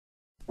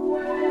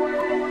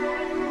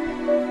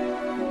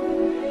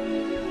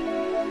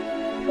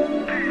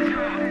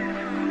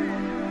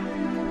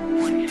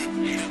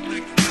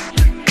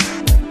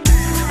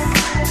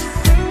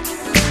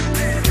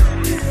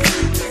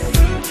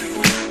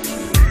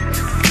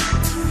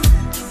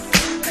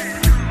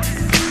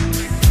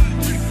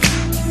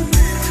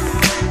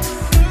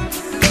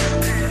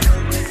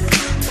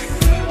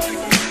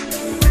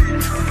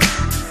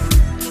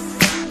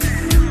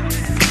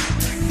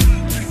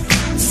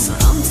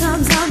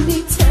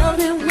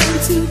telling when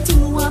to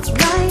do what's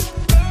right.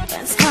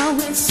 That's how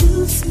it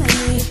suits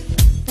me.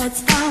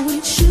 That's how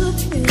it should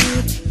be.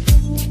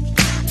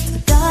 To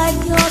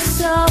guide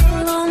yourself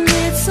alone,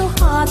 it's so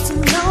hard to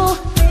know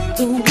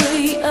the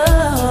way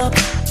up,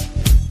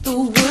 the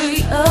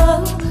way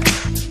up.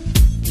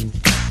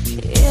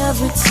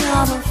 Every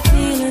time I'm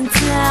feeling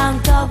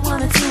down, got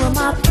one or two of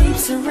my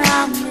peeps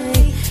around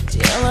me.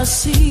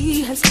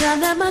 Jealousy has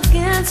turned them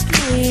against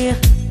me.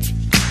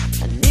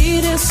 I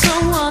needed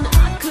someone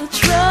I could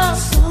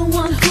trust,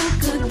 someone who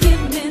could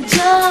give me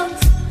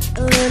just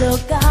a little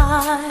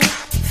guide.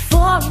 For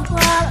a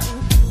while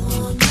I'm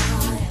on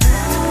my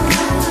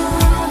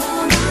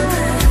own.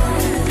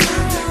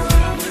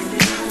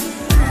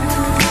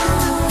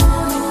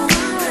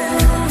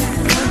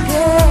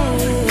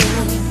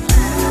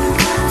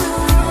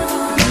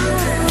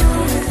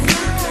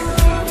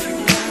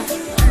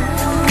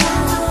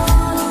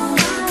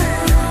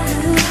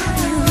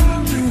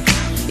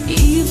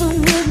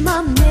 Even with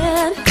my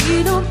man,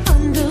 he don't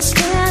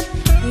understand.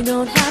 You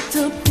don't have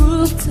to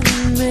prove to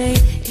me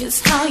it's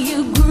how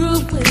you grew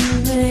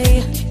with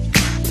me.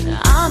 When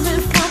I'm in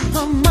front of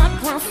the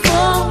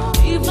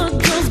microphone, even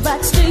girls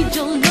backstage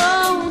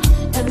alone.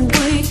 And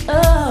wake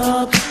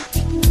up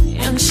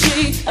and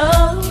shake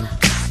up.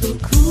 So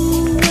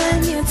cool when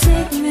you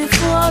take me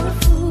for a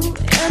fool,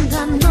 and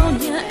I know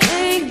you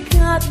ain't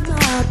got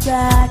my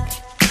back.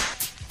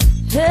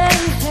 Hey,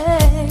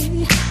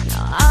 hey,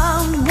 now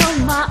I'm on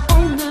my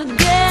own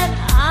again.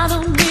 I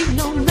don't need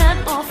no man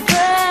or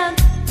friend,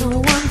 no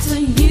one to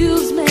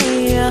use me.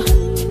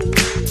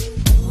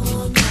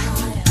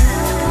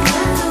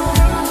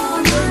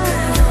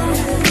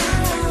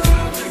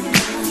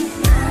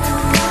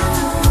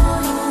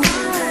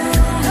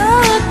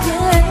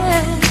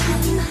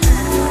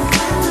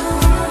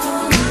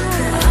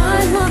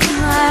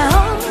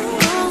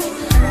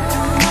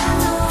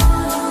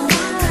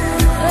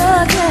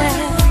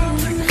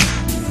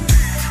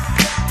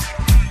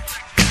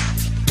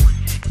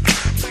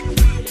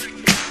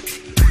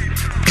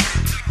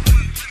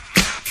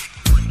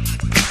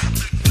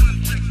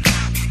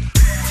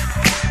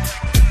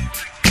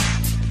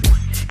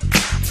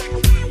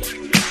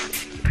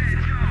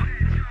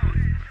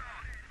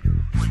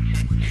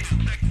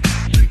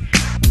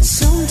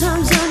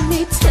 Sometimes I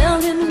need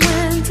telling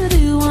when to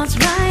do what's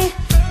right.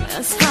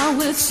 That's how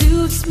it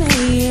suits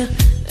me.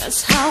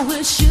 That's how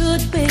it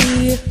should be.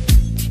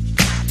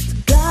 To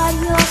guide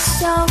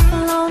yourself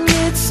alone,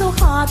 it's so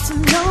hard to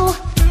know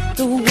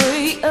the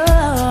way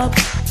up,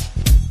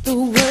 the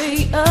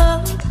way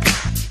up.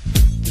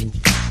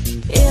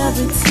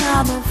 Every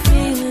time I'm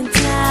feeling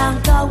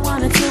down, got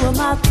one or two of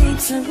my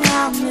peeps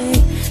around me.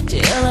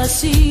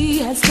 Jealousy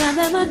has turned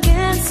them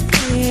against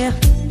me.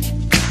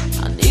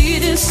 I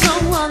needed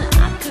someone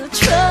I could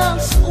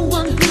trust,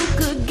 someone who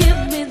could give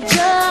me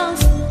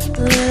just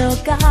a little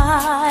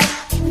guide.